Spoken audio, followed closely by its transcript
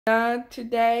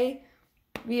Today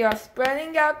we are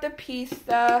spreading out the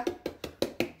pizza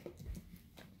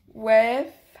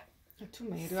with the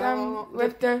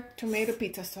tomato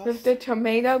pizza sauce. With the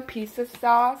tomato pizza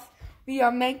sauce. We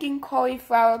are making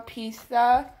cauliflower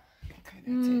pizza. Okay,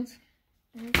 that's it.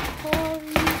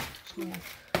 Yeah.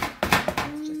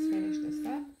 Let's just finish this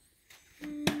up.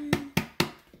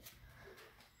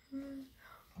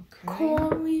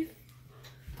 Okay.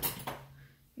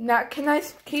 Now, can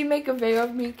you make a video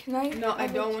of me? Can I? No, I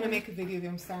don't want to make a video of you.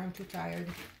 I'm sorry, I'm too tired.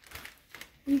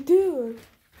 You do.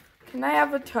 Can I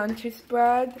have a turn to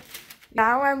spread?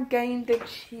 Now I'm getting the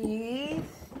cheese.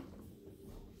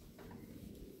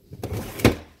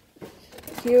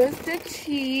 Here's the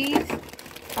cheese.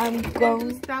 I'm going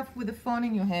to stuff with the phone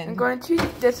in your hand.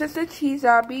 This is the cheese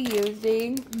I'll be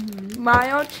using.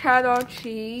 Mild cheddar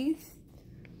cheese.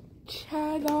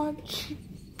 Cheddar cheese.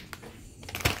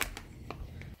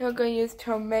 We're going to use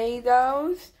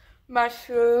tomatoes,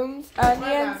 mushrooms,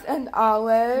 onions, and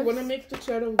olives. You want to make the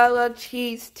cheddar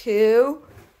cheese too.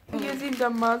 I'm using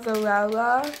the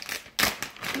mozzarella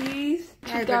cheese.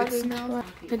 I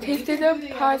tasted the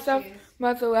parts of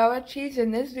mozzarella cheese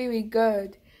and it's really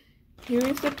good. Here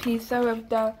is the pizza with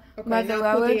the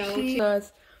mozzarella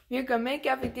cheese. We're going to make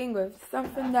everything with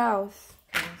something else.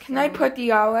 Can I put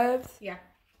the olives? Yeah.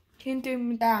 Can you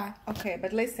do that? Okay,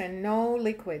 but listen, no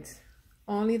liquids.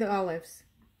 Only the olives.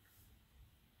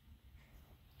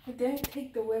 I didn't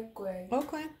take the liquid.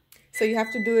 Okay. So you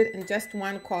have to do it in just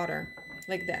 1/4.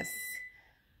 Like this.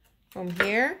 From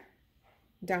here,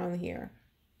 down here.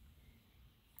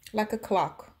 Like a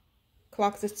clock.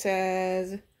 Clock that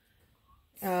says...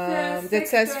 that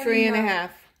says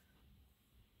 3.5.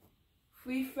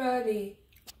 3:30.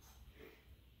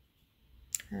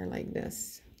 Or like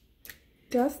this.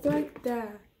 Just like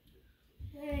that.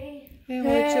 Hey,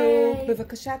 Rachel.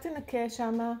 בבקשה תנקה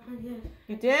שמה.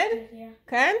 You did?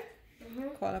 כן?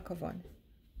 כל הכבוד.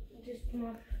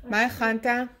 מה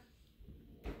הכנת?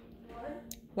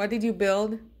 What did you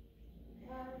build?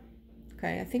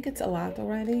 Okay, I think it's a lot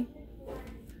already.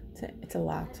 It's a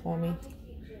lot for me.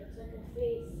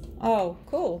 Oh,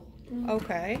 cool.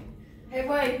 Okay. Hey,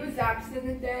 wait, who's absent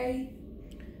today?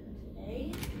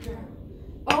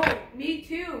 Oh, me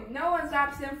too. No one's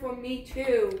absent for me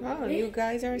too. Oh, you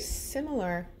guys are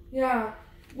similar. Yeah.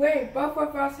 Wait, both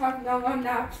of us have no one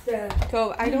absent.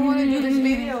 So I don't want to do this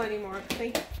video anymore.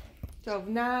 Okay. So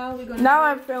now we're gonna. Now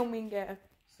I'm filming it.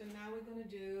 So now we're gonna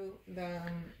do the.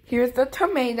 Here's the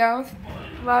tomatoes.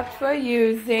 What we're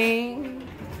using.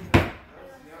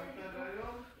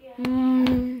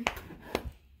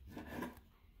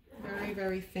 Very,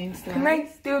 very thin slice. Can I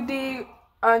do the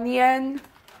onion?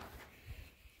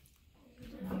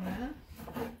 Yeah.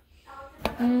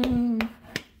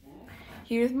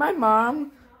 Here's my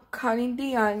mom cutting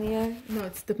the onion. No,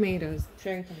 it's tomatoes.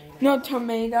 Cherry tomatoes. No,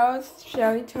 tomatoes.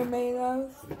 Cherry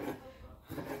tomatoes.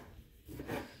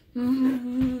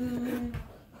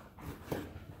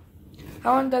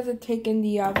 How long does it take in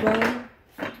the oven?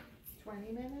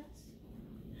 20 minutes.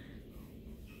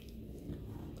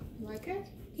 You like it?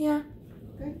 Yeah.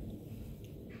 Good.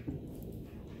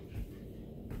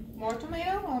 More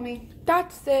tomato, mommy?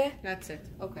 That's it. That's it.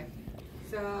 Okay.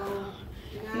 So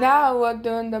now we're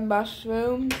doing the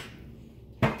mushrooms.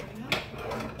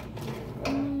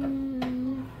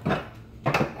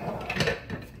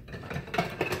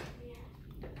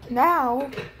 Now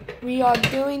we are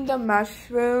doing the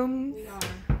mushrooms. We are.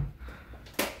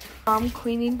 I'm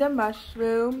cleaning the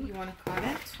mushroom. You want to cut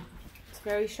it? It's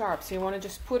very sharp. So you want to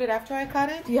just put it after I cut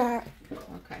it? Yeah.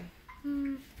 Okay.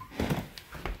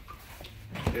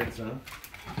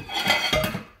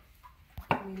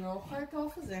 אני לא אוכל את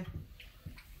העוף הזה.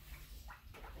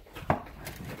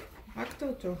 רק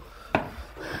אותו.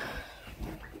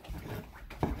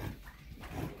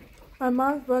 My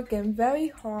mom's working very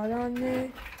hard on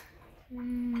it.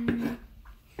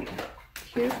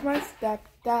 Here's my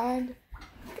stepdad.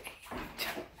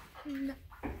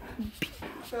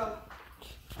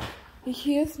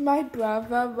 Here's my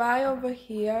brother right over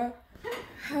here.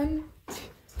 And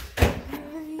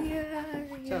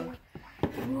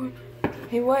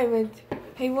Hey,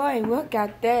 wait, look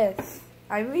at this.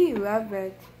 I really love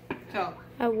it. So,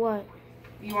 at what?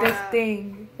 You wanna... This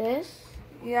thing. This?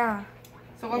 Yeah.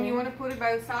 So, you want to put it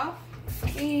by yourself?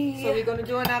 Yeah. So, we're going to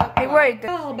do another Hey, wait.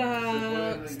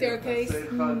 the staircase.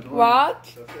 What?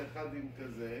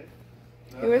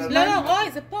 לא,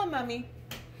 רוי, זה פה, mommy.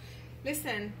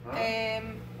 Listen.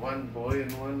 One boy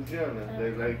and one girl, and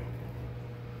they like...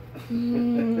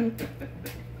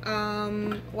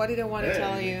 What did I want to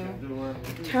tell you?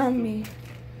 Tell me.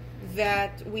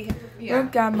 That we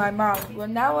Look at my mom. Well,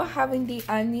 now we're having the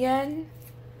onion.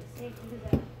 Okay.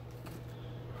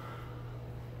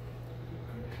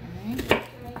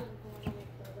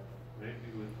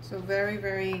 So very,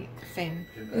 very thin.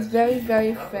 It's very,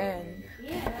 very thin.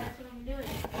 Yeah, that's what I'm doing.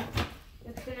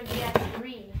 It's gonna be at the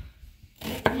green.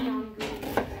 Neon green.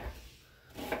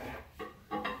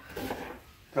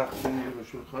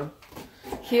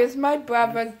 Here's my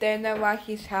brother's dinner while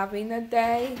he's having a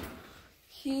day.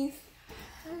 He's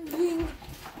having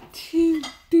to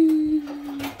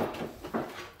do.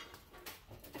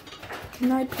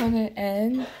 Can I put it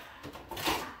in?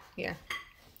 Yeah.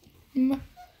 Mm.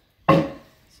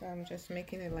 So I'm just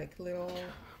making it like little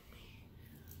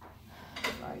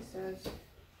slices.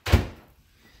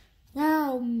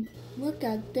 Wow, look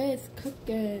at this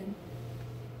cooking.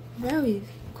 Very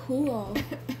cool.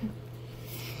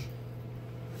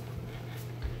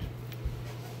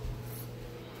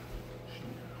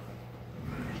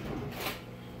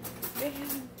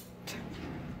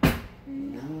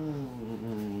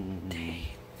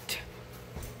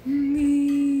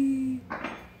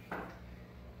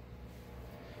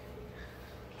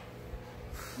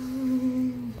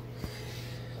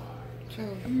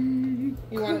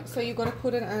 So you're gonna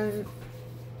put it on.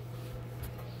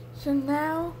 So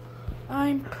now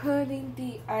I'm putting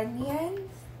the onions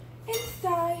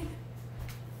inside.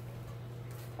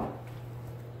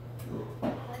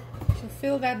 So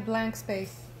fill that blank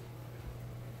space.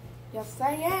 Yes,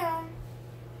 I am.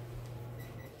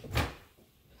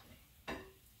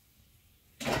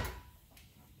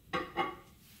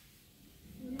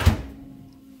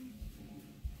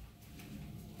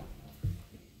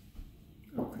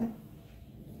 Okay.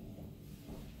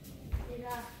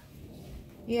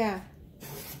 Do Yeah.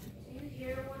 you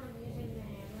hear when I'm using the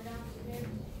hammer downstairs?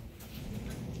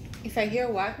 If I hear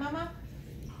what, Mama?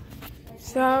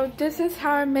 So this is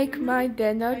how I make my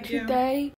dinner today.